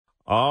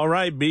All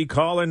right, be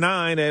caller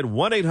 9 at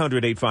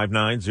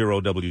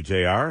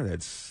 1-800-859-0WJR.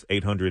 That's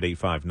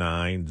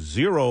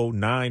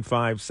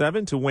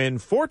 800-859-0957 to win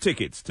 4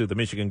 tickets to the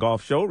Michigan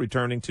Golf Show,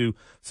 returning to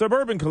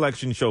Suburban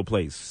Collection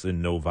Showplace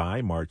in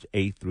Novi, March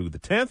 8th through the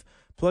 10th.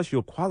 Plus,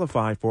 you'll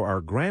qualify for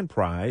our grand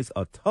prize,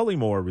 a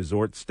Tullymore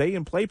Resort stay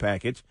and play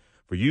package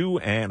for you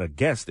and a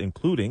guest,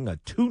 including a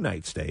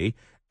 2-night stay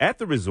at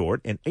the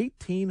resort and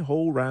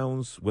 18-hole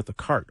rounds with a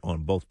cart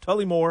on both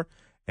Tullymore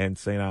and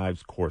St.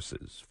 Ives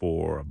courses.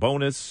 For a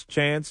bonus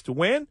chance to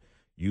win,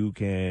 you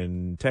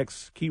can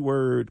text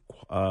keyword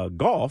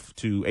golf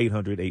to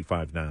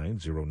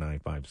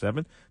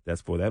 800-859-0957.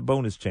 That's for that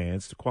bonus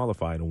chance to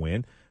qualify to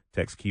win.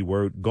 Text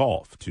keyword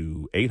golf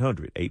to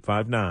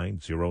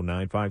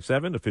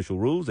 800-859-0957. Official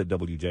rules at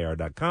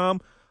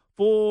WJR.com.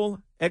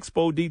 Full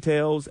expo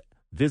details,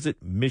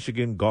 visit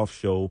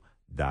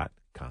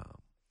MichiganGolfShow.com.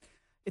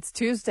 It's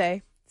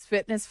Tuesday. It's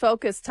fitness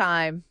focus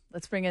time.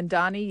 Let's bring in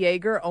Donnie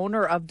Jaeger,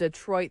 owner of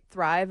Detroit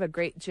Thrive, a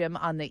great gym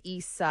on the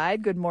east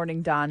side. Good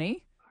morning,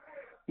 Donnie.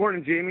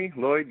 Morning, Jamie,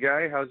 Lloyd,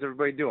 Guy. How's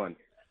everybody doing?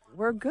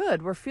 We're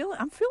good.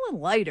 I'm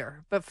feeling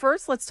lighter. But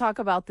first, let's talk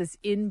about this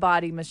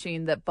in-body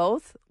machine that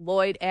both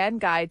Lloyd and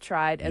Guy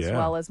tried, as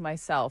well as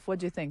myself.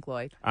 What'd you think,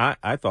 Lloyd?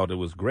 I thought it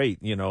was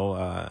great. You know,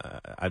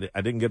 I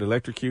didn't get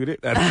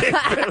electrocuted.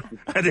 I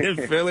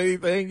didn't feel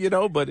anything,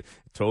 but it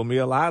told me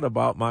a lot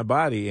about my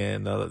body,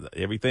 and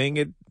everything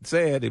it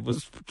said, it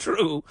was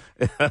true.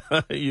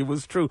 It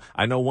was true.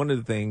 I know one of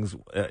the things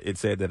it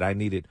said that I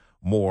needed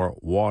more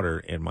water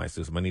in my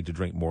system. I need to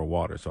drink more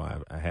water, so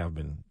I have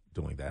been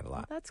doing that a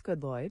lot. Well, that's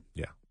good, Lloyd.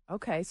 Yeah.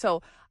 Okay,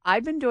 so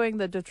I've been doing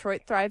the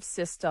Detroit Thrive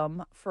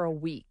system for a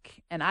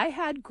week, and I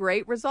had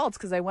great results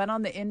because I went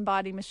on the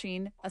in-body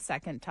machine a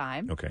second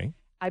time. Okay.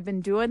 I've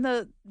been doing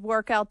the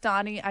workout,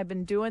 Donnie. I've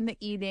been doing the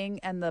eating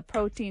and the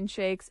protein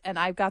shakes, and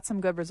I've got some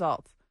good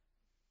results.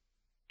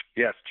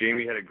 Yes,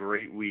 Jamie had a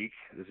great week.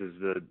 This is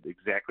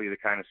exactly the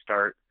kind of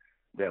start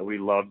that we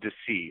love to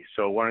see.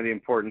 So one of the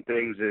important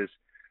things is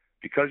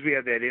because we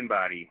have that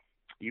in-body,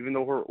 even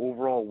though her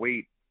overall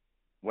weight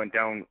went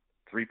down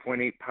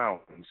 3.8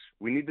 pounds,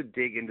 we need to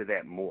dig into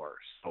that more.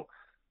 So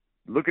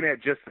looking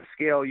at just the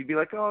scale, you'd be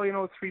like,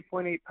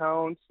 3.8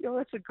 pounds,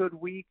 that's a good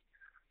week.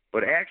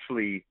 But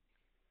actually,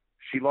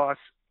 she lost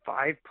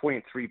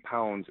 5.3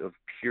 pounds of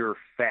pure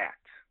fat,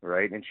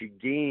 right? And she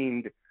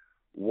gained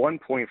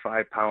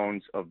 1.5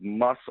 pounds of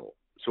muscle.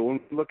 So when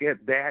we look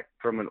at that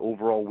from an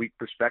overall week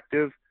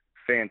perspective,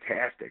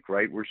 fantastic,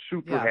 right? We're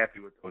super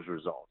happy with those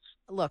results.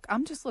 Look,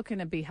 I'm just looking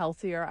to be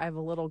healthier. I have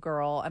a little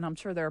girl, and I'm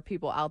sure there are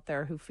people out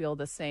there who feel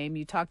the same.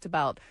 You talked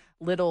about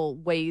little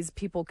ways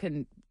people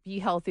can be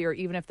healthier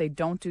even if they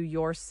don't do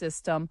your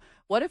system.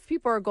 What if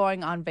people are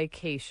going on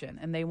vacation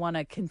and they want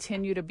to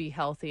continue to be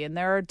healthy? And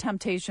there are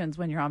temptations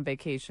when you're on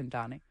vacation,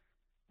 Donnie.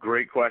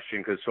 Great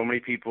question, because so many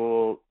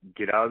people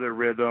get out of their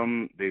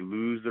rhythm. They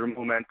lose their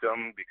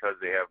momentum because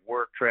they have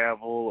work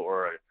travel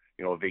or a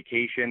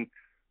vacation.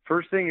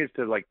 First thing is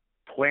to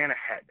plan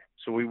ahead.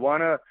 So we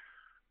want to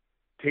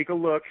take a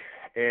look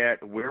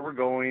at where we're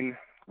going.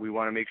 We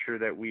want to make sure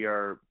that we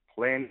are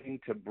planning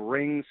to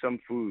bring some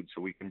food,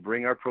 so we can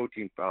bring our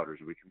protein powders,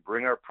 we can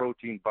bring our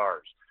protein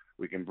bars,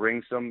 we can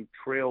bring some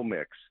trail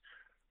mix,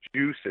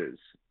 juices.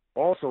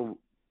 Also,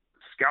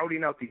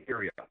 scouting out the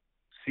area,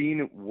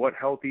 seeing what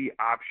healthy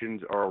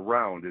options are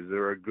around. Is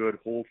there a good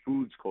Whole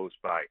Foods close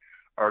by?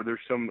 Are there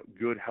some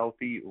good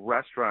healthy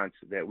restaurants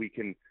that we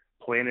can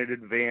plan in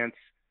advance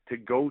to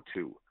go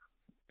to?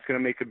 It's going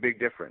to make a big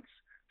difference.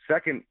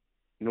 Second,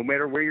 no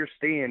matter where you're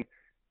staying,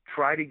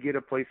 try to get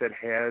a place that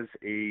has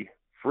a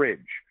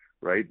fridge,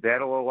 right?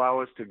 That'll allow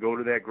us to go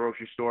to that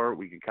grocery store.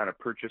 We can kind of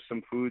purchase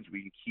some foods.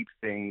 We can keep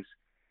things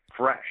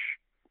fresh.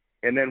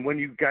 And then when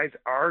you guys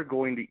are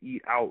going to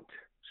eat out,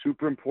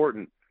 super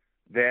important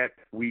that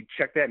we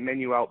check that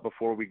menu out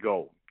before we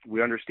go.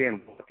 We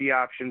understand what the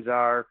options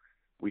are.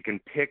 We can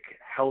pick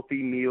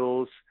healthy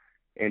meals,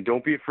 and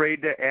don't be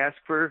afraid to ask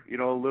for,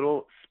 a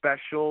little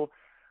special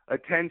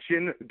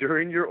attention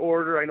during your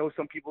order. I know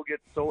some people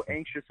get so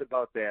anxious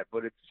about that,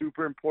 but it's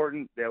super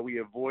important that we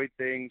avoid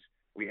things.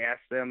 We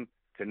ask them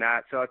to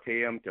not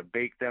saute them, to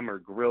bake them or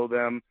grill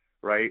them,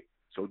 right?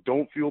 So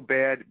don't feel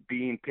bad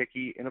being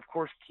picky. And, of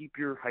course, keep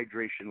your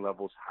hydration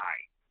levels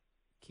high.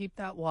 Keep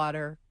that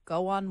water,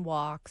 go on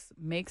walks,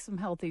 make some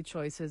healthy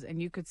choices,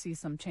 and you could see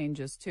some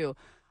changes too.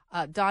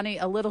 Donnie,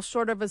 a little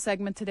short of a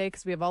segment today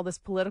because we have all this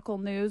political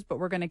news, but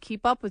we're going to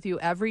keep up with you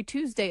every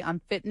Tuesday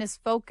on Fitness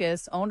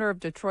Focus. Owner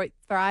of Detroit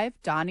Thrive,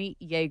 Donnie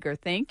Jaeger.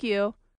 Thank you.